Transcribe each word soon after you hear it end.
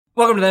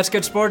Welcome to That's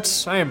Good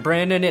Sports. I am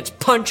Brandon. It's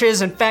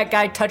punches and fat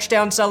guy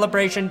touchdown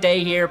celebration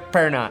day here,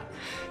 per not.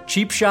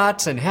 Cheap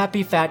shots and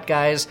happy fat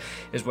guys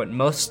is what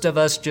most of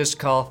us just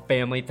call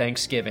family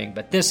Thanksgiving.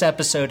 But this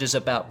episode is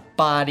about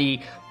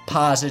body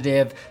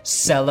positive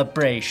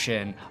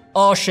celebration.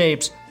 All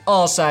shapes,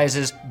 all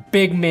sizes,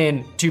 big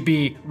men to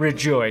be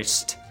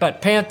rejoiced.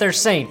 But Panther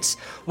Saints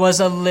was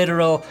a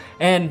literal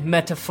and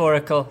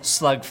metaphorical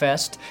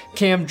slugfest.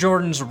 Cam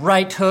Jordan's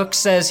right hook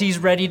says he's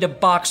ready to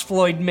box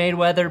Floyd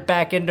Mayweather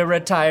back into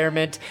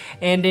retirement.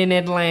 And in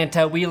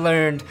Atlanta, we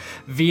learned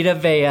Vita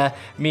Vea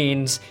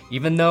means,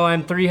 even though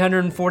I'm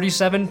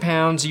 347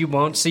 pounds, you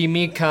won't see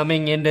me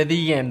coming into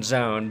the end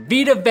zone.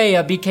 Vita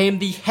Vea became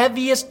the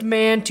heaviest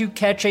man to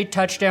catch a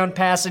touchdown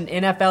pass in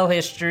NFL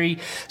history,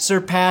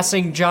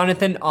 surpassing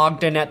Jonathan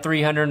Ogden at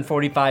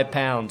 345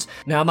 pounds.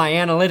 Now, my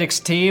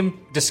analytics team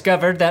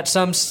discovered that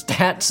some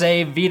stats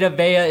say Vita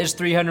Vea is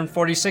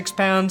 346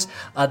 pounds,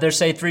 others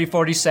say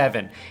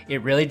 347.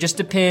 It really just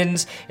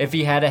depends if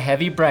he had a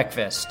heavy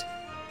breakfast.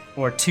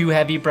 Or two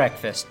heavy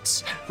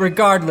breakfasts.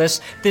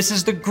 Regardless, this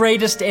is the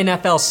greatest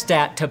NFL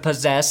stat to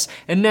possess,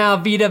 and now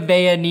Vita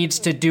Vea needs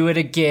to do it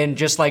again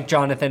just like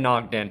Jonathan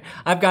Ogden.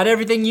 I've got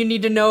everything you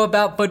need to know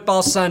about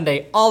Football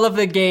Sunday, all of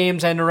the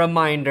games, and a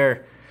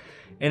reminder.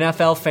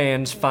 NFL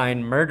fans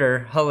find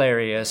murder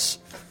hilarious.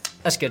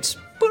 Let's get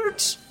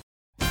sports.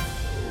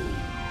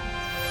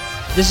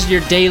 This is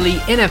your daily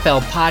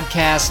NFL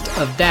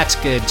podcast of That's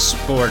Good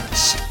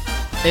Sports.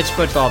 It's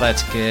football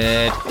that's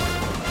good.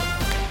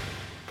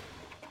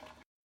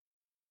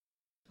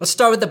 Let's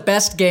start with the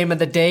best game of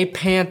the day,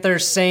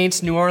 Panthers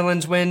Saints. New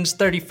Orleans wins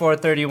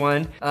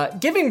 34-31.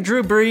 Giving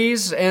Drew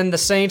Brees and the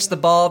Saints the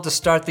ball to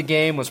start the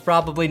game was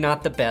probably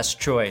not the best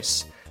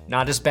choice.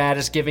 Not as bad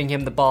as giving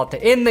him the ball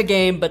to end the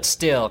game, but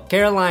still,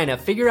 Carolina,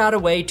 figure out a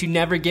way to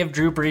never give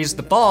Drew Brees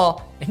the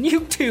ball, and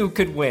you too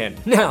could win.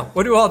 Now,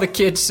 what do all the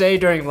kids say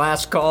during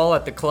last call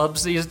at the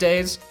clubs these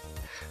days?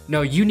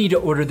 No, you need to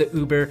order the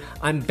Uber.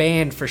 I'm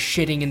banned for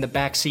shitting in the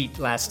backseat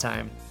last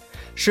time.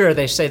 Sure,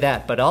 they say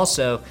that, but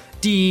also,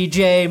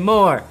 DJ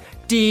Moore,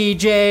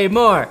 DJ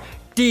Moore,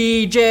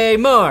 DJ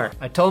Moore.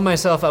 I told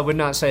myself I would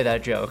not say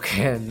that joke,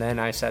 and then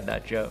I said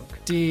that joke.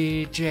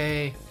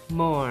 DJ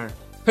Moore.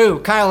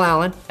 Who, Kyle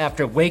Allen,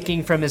 after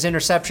waking from his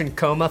interception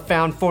coma,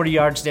 found 40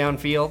 yards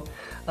downfield.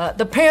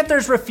 The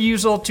Panthers'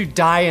 refusal to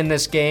die in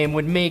this game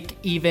would make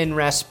even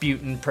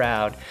Rasputin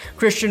proud.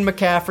 Christian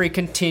McCaffrey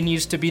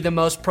continues to be the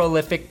most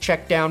prolific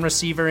checkdown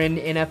receiver in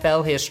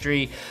NFL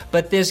history,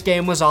 but this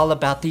game was all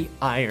about the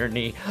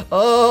irony.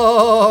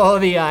 Oh,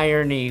 the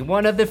irony.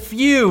 One of the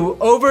few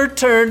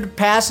overturned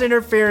pass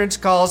interference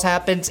calls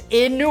happens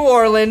in New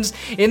Orleans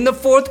in the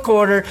fourth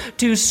quarter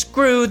to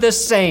screw the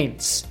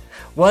Saints.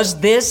 Was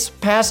this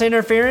pass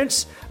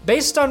interference?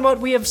 Based on what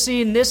we have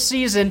seen this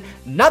season,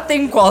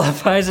 nothing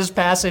qualifies as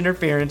pass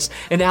interference,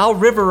 and Al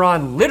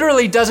Riveron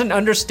literally doesn't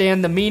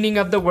understand the meaning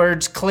of the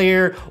words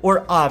clear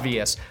or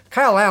obvious.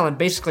 Kyle Allen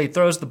basically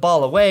throws the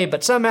ball away,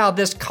 but somehow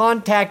this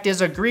contact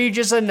is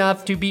egregious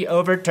enough to be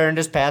overturned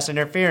as pass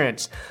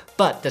interference.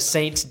 But the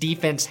Saints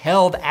defense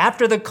held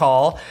after the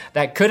call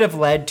that could have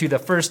led to the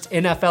first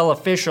NFL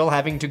official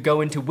having to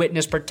go into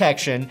witness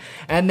protection,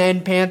 and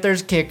then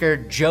Panthers kicker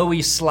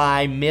Joey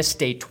Sly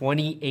missed a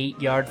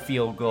 28-yard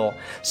field goal.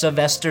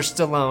 Sylvester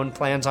Stallone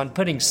plans on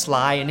putting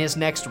Sly in his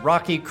next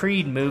Rocky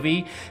Creed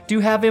movie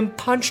to have him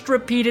punched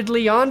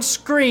repeatedly on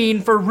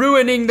screen for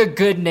ruining the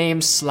good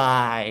name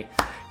Sly.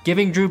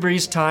 Giving Drew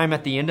Brees time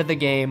at the end of the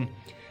game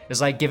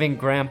is like giving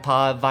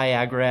Grandpa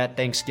Viagra at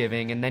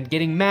Thanksgiving and then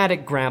getting mad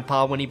at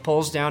Grandpa when he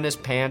pulls down his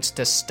pants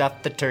to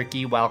stuff the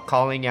turkey while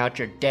calling out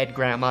your dead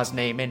grandma's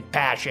name in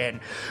passion.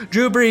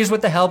 Drew Brees,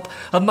 with the help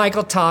of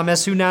Michael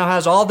Thomas, who now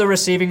has all the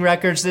receiving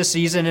records this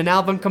season, and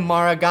Alvin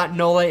Kamara got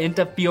Nola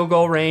into field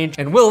goal range,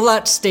 and Will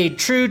Lutz stayed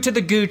true to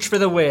the gooch for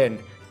the win.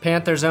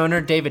 Panthers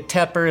owner David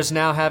Tepper is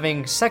now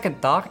having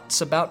second thoughts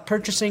about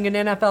purchasing an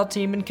NFL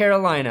team in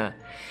Carolina.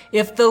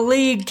 If the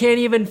league can't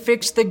even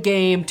fix the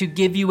game to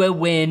give you a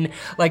win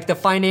like the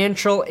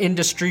financial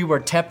industry where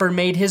Tepper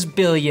made his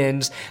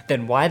billions,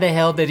 then why the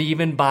hell did he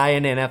even buy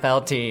an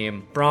NFL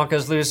team?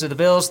 Broncos lose to the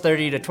Bills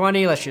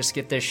 30-20. Let's just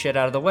get this shit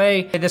out of the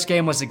way. This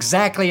game was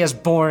exactly as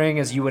boring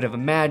as you would have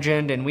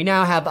imagined, and we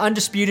now have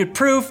undisputed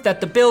proof that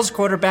the Bills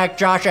quarterback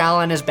Josh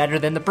Allen is better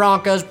than the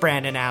Broncos'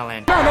 Brandon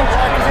Allen. You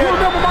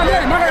remember my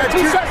name? I got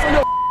 2 sacks on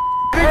your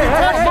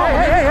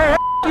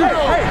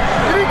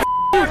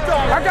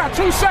I got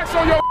 2 sacks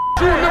on your.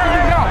 You remember me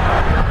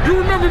now. You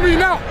remember me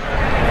now.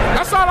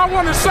 That's all I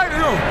wanted to say to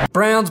him.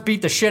 Browns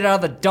beat the shit out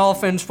of the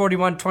Dolphins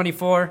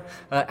 41-24.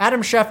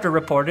 Adam Schefter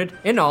reported,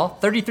 in all,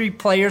 33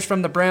 players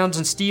from the Browns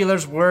and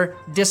Steelers were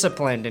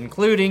disciplined,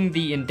 including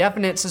the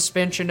indefinite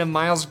suspension of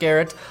Myles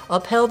Garrett,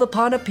 upheld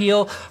upon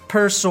appeal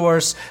per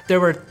source. There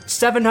were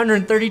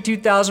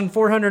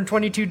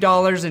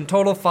 $732,422 in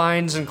total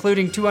fines,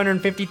 including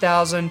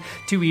 $250,000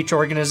 to each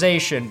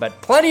organization,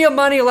 but plenty of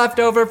money left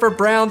over for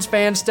Browns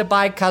fans to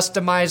buy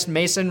customized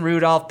Mason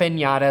Rudolph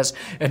piñatas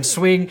and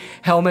swing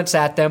helmets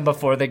at them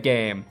before the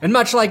game. And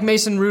much like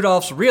Mason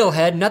Rudolph's real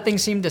head, nothing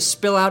seemed to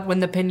spill out when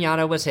the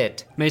piñata was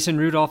hit. Mason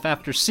Rudolph,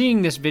 after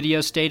seeing this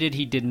video, stated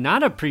he did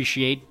not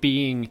appreciate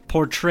being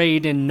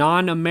portrayed in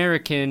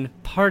non-American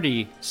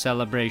party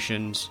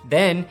celebrations.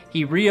 Then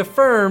he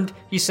reaffirmed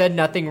he said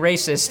nothing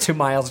racist to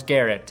Myles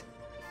Garrett.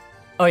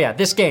 Oh yeah,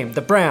 this game,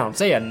 the Browns,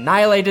 they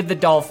annihilated the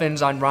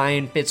Dolphins on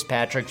Ryan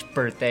Fitzpatrick's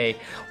birthday,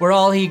 where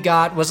all he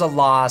got was a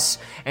loss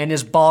and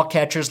his ball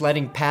catchers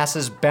letting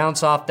passes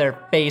bounce off their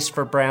face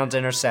for Browns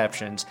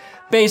interceptions.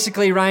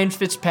 Basically, Ryan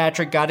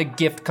Fitzpatrick got a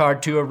gift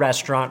card to a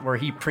restaurant where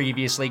he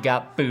previously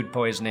got food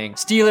poisoning.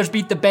 Steelers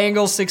beat the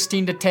Bengals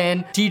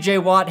 16-10.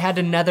 TJ Watt had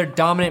another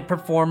dominant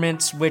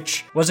performance,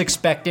 which was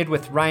expected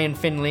with Ryan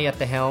Finley at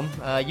the helm.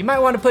 You might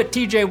want to put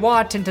TJ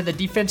Watt into the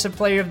Defensive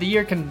Player of the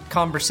Year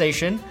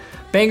conversation.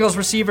 Bengals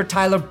receiver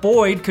Tyler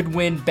Boyd could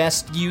win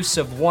best use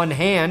of one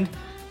hand,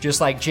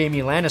 just like Jamie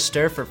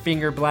Lannister for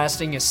finger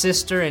blasting his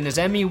sister in his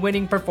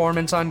Emmy-winning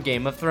performance on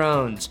Game of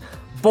Thrones.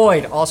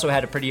 Boyd also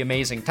had a pretty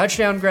amazing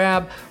touchdown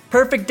grab.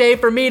 Perfect day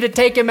for me to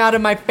take him out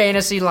of my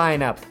fantasy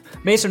lineup.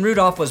 Mason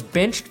Rudolph was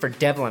benched for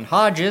Devlin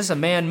Hodges, a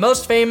man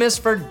most famous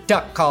for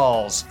duck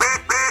calls.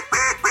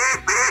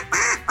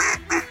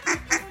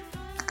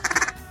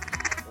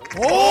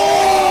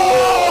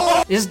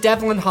 Oh! Is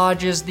Devlin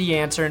Hodges the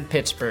answer in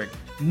Pittsburgh?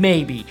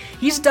 Maybe.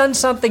 He's done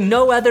something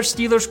no other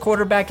Steelers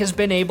quarterback has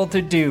been able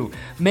to do.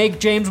 Make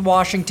James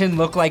Washington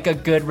look like a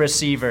good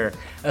receiver.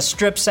 A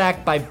strip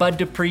sack by Bud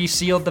Dupree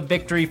sealed the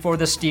victory for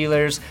the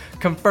Steelers,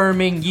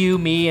 confirming you,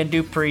 me, and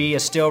Dupree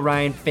is still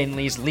Ryan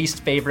Finley's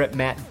least favorite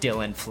Matt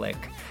Dillon flick.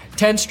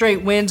 10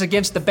 straight wins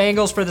against the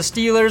Bengals for the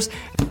Steelers,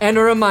 and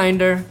a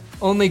reminder,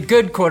 only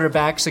good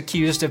quarterbacks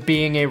accused of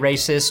being a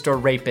racist or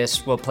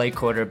rapist will play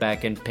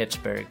quarterback in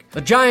Pittsburgh.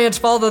 The Giants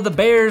fall to the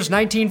Bears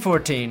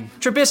 19-14.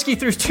 Trubisky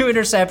threw 2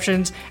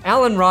 interceptions.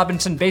 Allen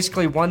Robinson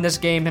basically won this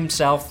game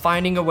himself,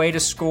 finding a way to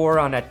score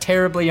on a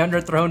terribly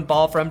underthrown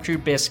ball from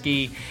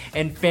Trubisky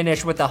and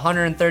finish with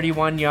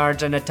 131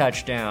 yards and a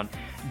touchdown.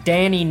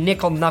 Danny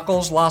Nickel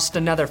Knuckles lost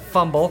another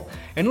fumble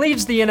and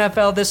leads the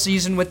NFL this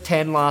season with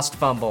 10 lost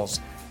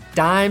fumbles.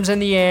 Dimes in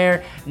the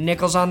air,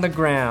 nickels on the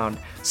ground.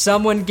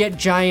 Someone get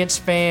Giants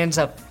fans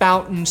a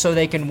fountain so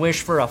they can wish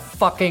for a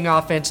fucking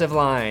offensive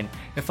line.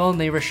 If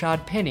only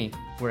Rashad Penny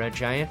were a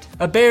Giant.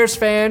 A Bears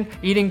fan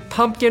eating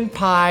pumpkin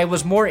pie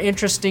was more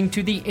interesting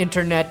to the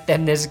internet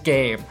than this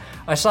game.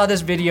 I saw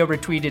this video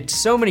retweeted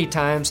so many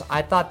times,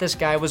 I thought this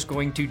guy was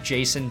going to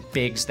Jason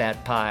Biggs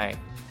that pie.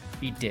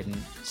 He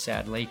didn't,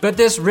 sadly. But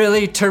this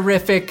really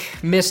terrific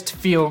missed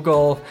field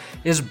goal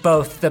is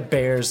both the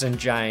Bears and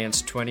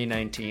Giants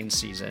 2019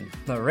 season.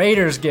 The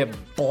Raiders get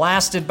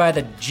blasted by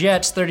the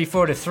Jets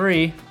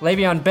 34-3.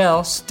 Le'Veon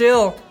Bell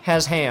still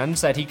has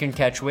hands that he can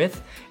catch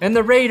with, and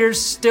the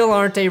Raiders still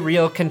aren't a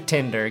real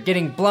contender,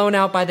 getting blown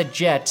out by the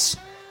Jets,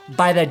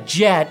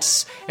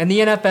 and the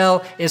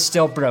NFL is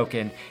still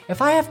broken.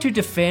 If I have to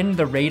defend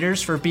the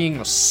Raiders for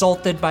being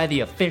assaulted by the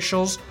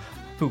officials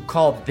who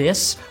called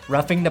this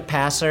roughing the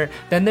passer,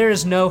 then there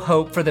is no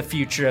hope for the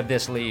future of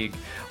this league.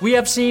 We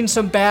have seen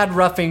some bad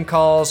roughing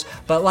calls,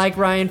 but like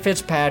Ryan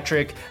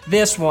Fitzpatrick,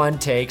 this one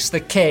takes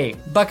the cake.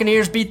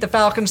 Buccaneers beat the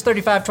Falcons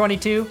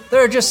 35-22.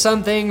 There are just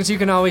some things you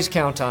can always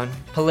count on.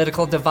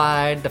 Political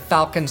divide, the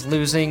Falcons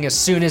losing as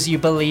soon as you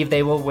believe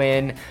they will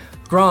win,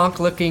 Gronk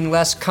looking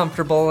less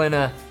comfortable in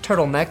a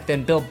turtleneck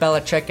than Bill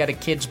Belichick at a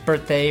kid's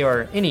birthday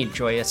or any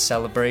joyous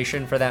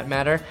celebration for that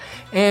matter,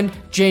 and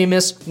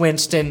Jameis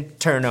Winston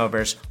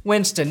turnovers.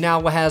 Winston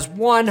now has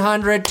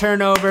 100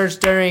 turnovers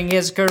during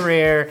his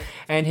career,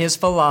 and his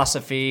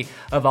philosophy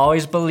of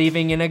always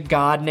believing in a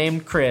god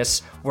named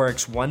Chris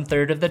works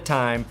 1/3 of the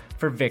time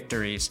for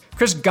victories.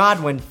 Chris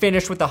Godwin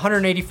finished with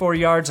 184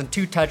 yards and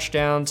 2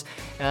 touchdowns,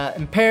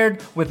 and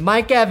paired with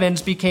Mike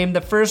Evans became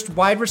the first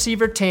wide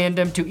receiver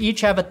tandem to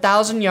each have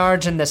 1,000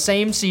 yards in the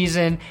same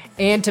season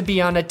and to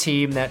be on a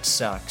team that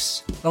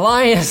sucks. The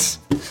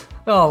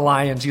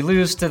Lions, you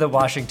lose to the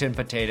Washington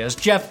Potatoes.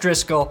 Jeff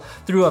Driscoll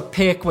threw a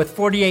pick with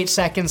 48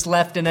 seconds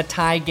left in a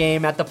tie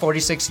game at the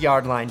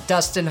 46-yard line.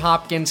 Dustin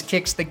Hopkins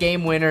kicks the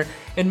game winner,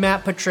 and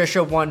Matt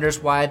Patricia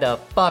wonders why the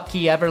fuck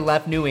he ever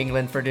left New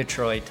England for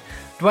Detroit.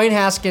 Dwayne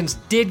Haskins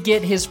did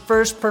get his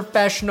first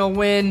professional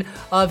win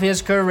of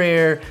his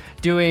career,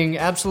 doing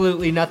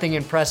absolutely nothing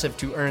impressive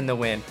to earn the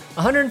win.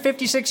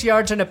 156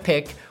 yards and a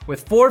pick,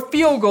 with 4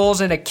 field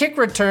goals and a kick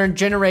return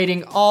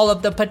generating all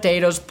of the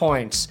Potatoes'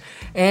 points.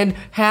 And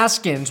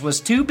Haskins was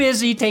too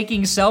busy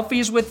taking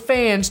selfies with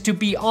fans to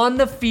be on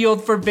the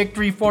field for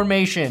victory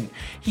formation.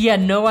 He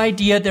had no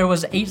idea there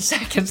was 8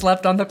 seconds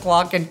left on the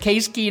clock and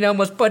Case Keenum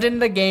was put in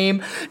the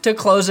game to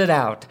close it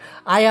out.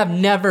 I have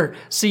never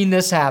seen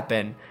this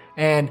happen.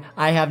 And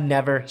I have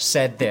never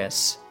said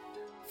this.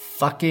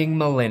 Fucking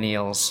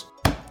millennials.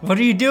 What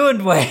are you doing,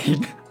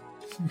 Dwayne?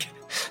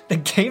 The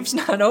game's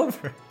not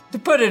over. To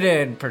put it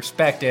in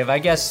perspective, I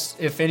guess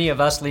if any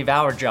of us leave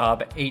our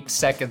job 8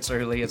 seconds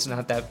early, it's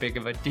not that big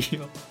of a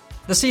deal.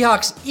 The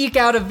Seahawks eke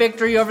out a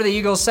victory over the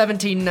Eagles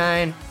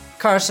 17-9.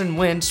 Carson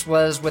Wentz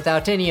was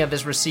without any of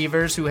his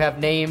receivers who have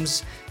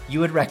names you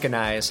would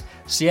recognize.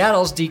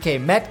 Seattle's DK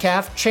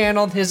Metcalf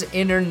channeled his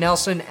inner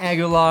Nelson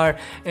Aguilar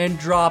and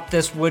dropped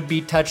this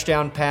would-be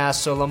touchdown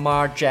pass so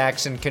Lamar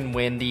Jackson can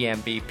win the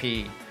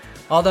MVP.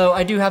 Although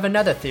I do have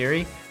another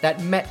theory,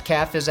 that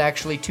Metcalf is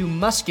actually too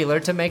muscular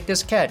to make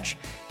this catch.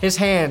 His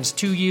hands,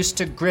 too used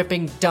to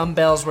gripping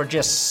dumbbells, were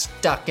just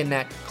stuck in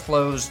that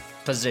closed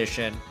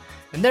position,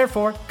 and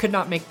therefore could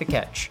not make the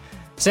catch.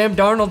 Sam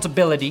Darnold's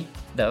ability,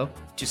 though,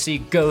 to see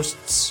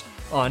ghosts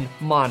on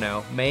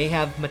mono may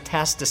have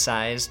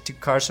metastasized to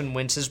Carson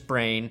Wentz's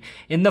brain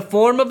in the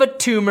form of a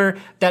tumor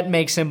that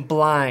makes him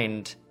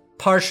blind.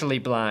 Partially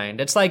blind.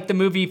 It's like the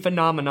movie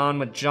Phenomenon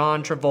with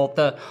John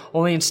Travolta,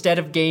 only instead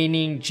of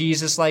gaining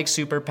Jesus-like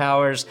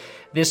superpowers,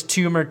 this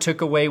tumor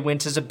took away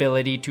Wentz's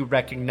ability to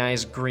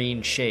recognize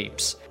green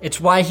shapes.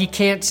 It's why he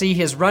can't see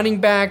his running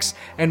backs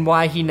and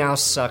why he now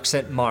sucks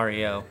at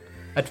Mario.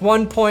 At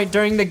one point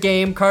during the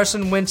game,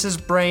 Carson Wentz's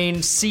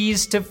brain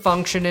ceased to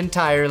function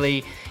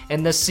entirely,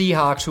 and the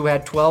Seahawks, who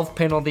had 12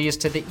 penalties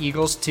to the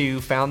Eagles'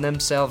 2, found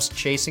themselves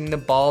chasing the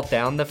ball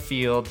down the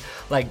field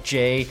like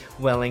Jay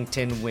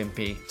Wellington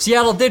Wimpy.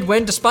 Seattle did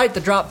win despite the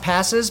drop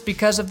passes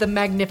because of the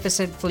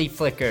magnificent flea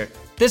flicker.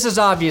 This is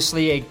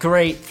obviously a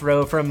great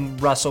throw from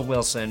Russell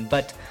Wilson,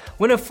 but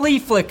when a flea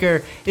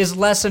flicker is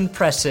less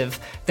impressive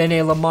than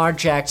a Lamar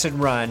Jackson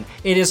run,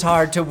 it is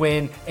hard to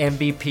win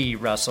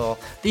MVP, Russell.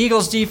 The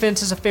Eagles'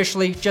 defense is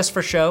officially just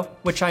for show,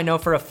 which I know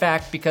for a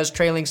fact because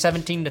trailing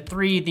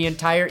 17-3, the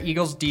entire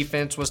Eagles'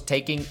 defense was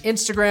taking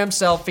Instagram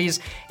selfies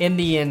in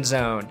the end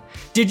zone.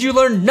 Did you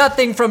learn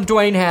nothing from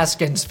Dwayne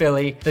Haskins,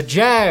 Philly? The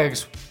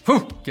Jags,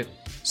 get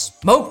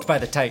smoked by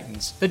the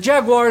Titans. The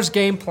Jaguars'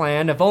 game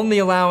plan of only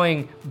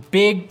allowing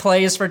big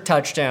plays for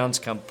touchdowns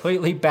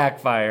completely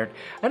backfired,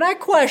 and I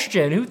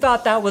question who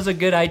thought that was a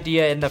good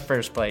idea in the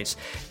first place.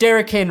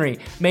 Derrick Henry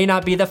may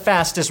not be the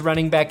fastest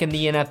running back in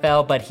the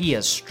NFL, but he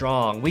is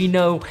strong. We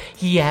know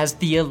he has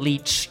the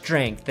elite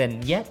strength,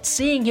 and yet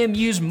seeing him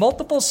use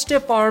multiple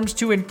stiff arms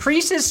to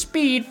increase his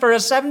speed for a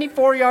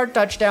 74-yard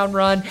touchdown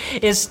run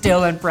is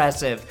still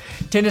impressive.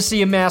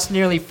 Tennessee amassed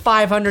nearly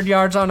 500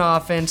 yards on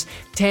offense.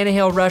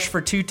 Tannehill rushed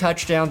for 2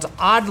 touchdowns,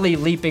 oddly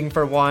leaping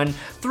for 1,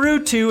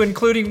 threw 2,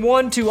 including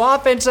 1 to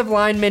offensive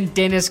lineman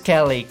Dennis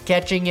Kelly,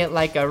 catching it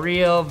like a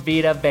real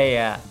Vita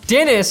Vea.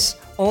 Dennis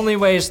only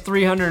weighs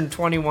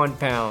 321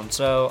 pounds,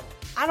 so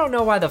I don't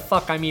know why the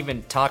fuck I'm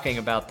even talking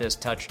about this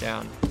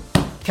touchdown.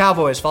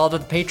 Cowboys fall to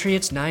the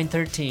Patriots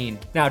 9-13.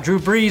 Now, Drew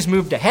Brees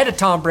moved ahead of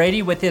Tom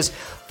Brady with his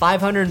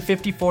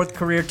 554th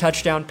career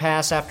touchdown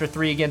pass after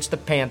 3 against the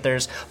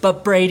Panthers,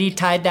 but Brady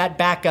tied that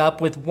back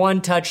up with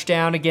 1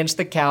 touchdown against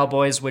the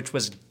Cowboys, which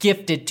was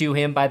gifted to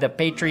him by the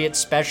Patriots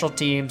special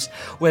teams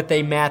with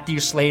a Matthew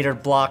Slater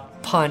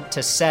blocked punt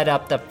to set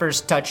up the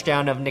first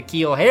touchdown of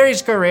N'Keal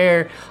Harry's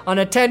career on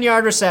a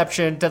 10-yard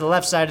reception to the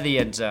left side of the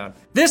end zone.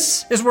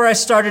 This is where I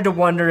started to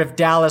wonder if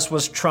Dallas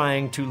was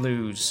trying to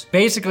lose.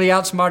 Basically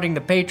outsmarting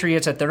the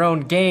Patriots at their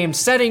own game,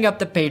 setting up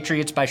the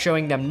Patriots by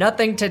showing them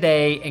nothing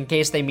today in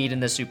case they meet in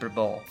the Super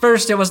Bowl.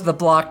 First it was the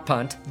blocked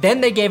punt,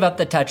 then they gave up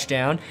the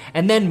touchdown,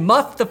 and then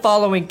muffed the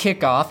following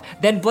kickoff,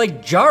 then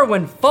Blake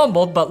Jarwin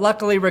fumbled but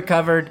luckily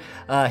recovered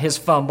his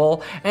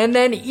fumble, and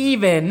then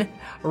even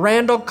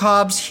Randall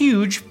Cobb's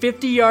huge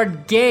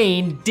 50-yard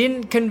gain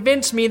didn't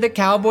convince me the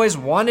Cowboys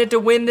wanted to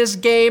win this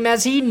game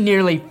as he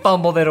nearly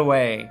fumbled it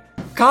away.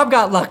 Cobb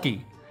got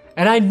lucky,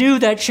 and I knew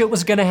that shit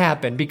was gonna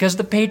happen because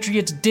the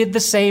Patriots did the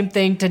same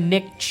thing to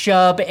Nick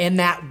Chubb in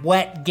that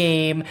wet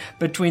game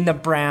between the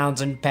Browns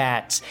and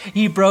Pats.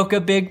 He broke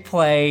a big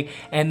play,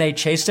 and they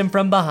chased him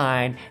from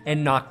behind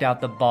and knocked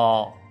out the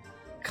ball.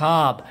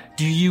 Cobb,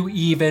 do you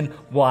even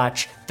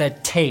watch the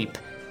tape?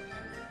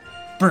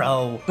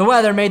 Bro. The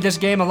weather made this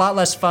game a lot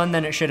less fun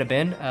than it should have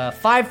been.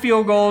 5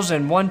 field goals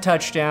and 1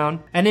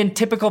 touchdown. And in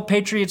typical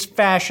Patriots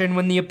fashion,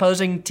 when the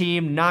opposing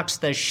team knocks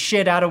the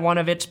shit out of one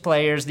of its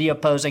players, the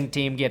opposing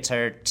team gets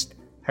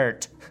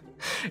hurt.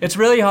 It's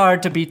really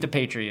hard to beat the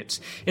Patriots.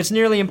 It's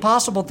nearly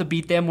impossible to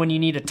beat them when you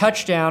need a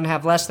touchdown,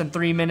 have less than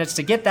 3 minutes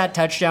to get that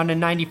touchdown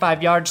and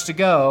 95 yards to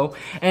go,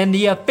 and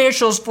the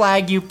officials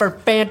flag you for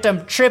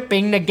phantom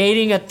tripping,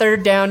 negating a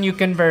 3rd down you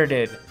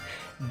converted.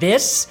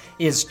 This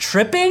is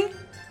tripping?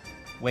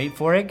 Wait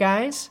for it,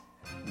 guys.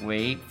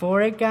 Wait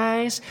for it,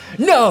 guys.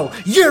 No,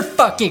 you're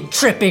fucking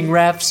tripping,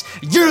 refs.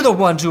 You're the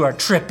ones who are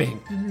tripping.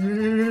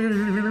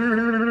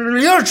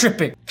 You're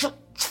tripping.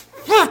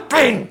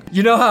 Tripping.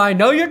 You know how I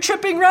know you're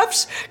tripping,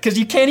 refs? Because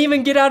you can't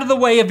even get out of the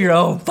way of your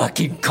own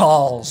fucking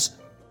calls.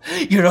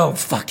 Your own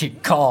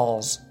fucking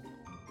calls.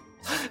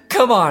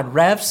 Come on,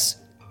 refs.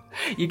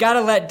 You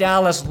gotta let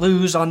Dallas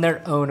lose on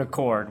their own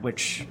accord,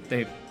 which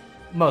they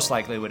most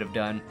likely would have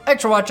done.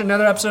 Thanks for watching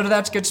another episode of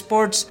That's Good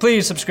Sports.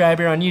 Please subscribe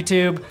here on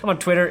YouTube. I'm on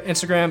Twitter,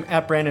 Instagram,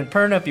 at Brandon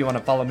Perna if you want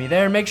to follow me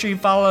there. Make sure you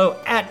follow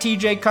at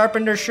TJ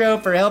Carpenter Show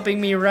for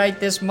helping me write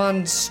this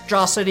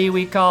monstrosity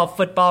we call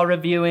football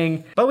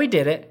reviewing. But we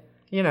did it.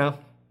 You know,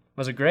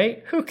 was it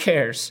great? Who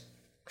cares?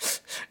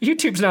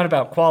 YouTube's not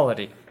about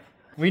quality.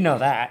 We know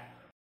that.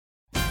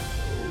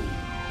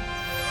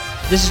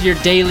 This is your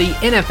daily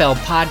NFL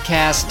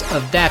podcast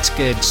of That's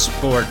Good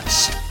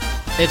Sports.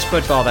 It's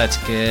football that's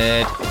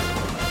good.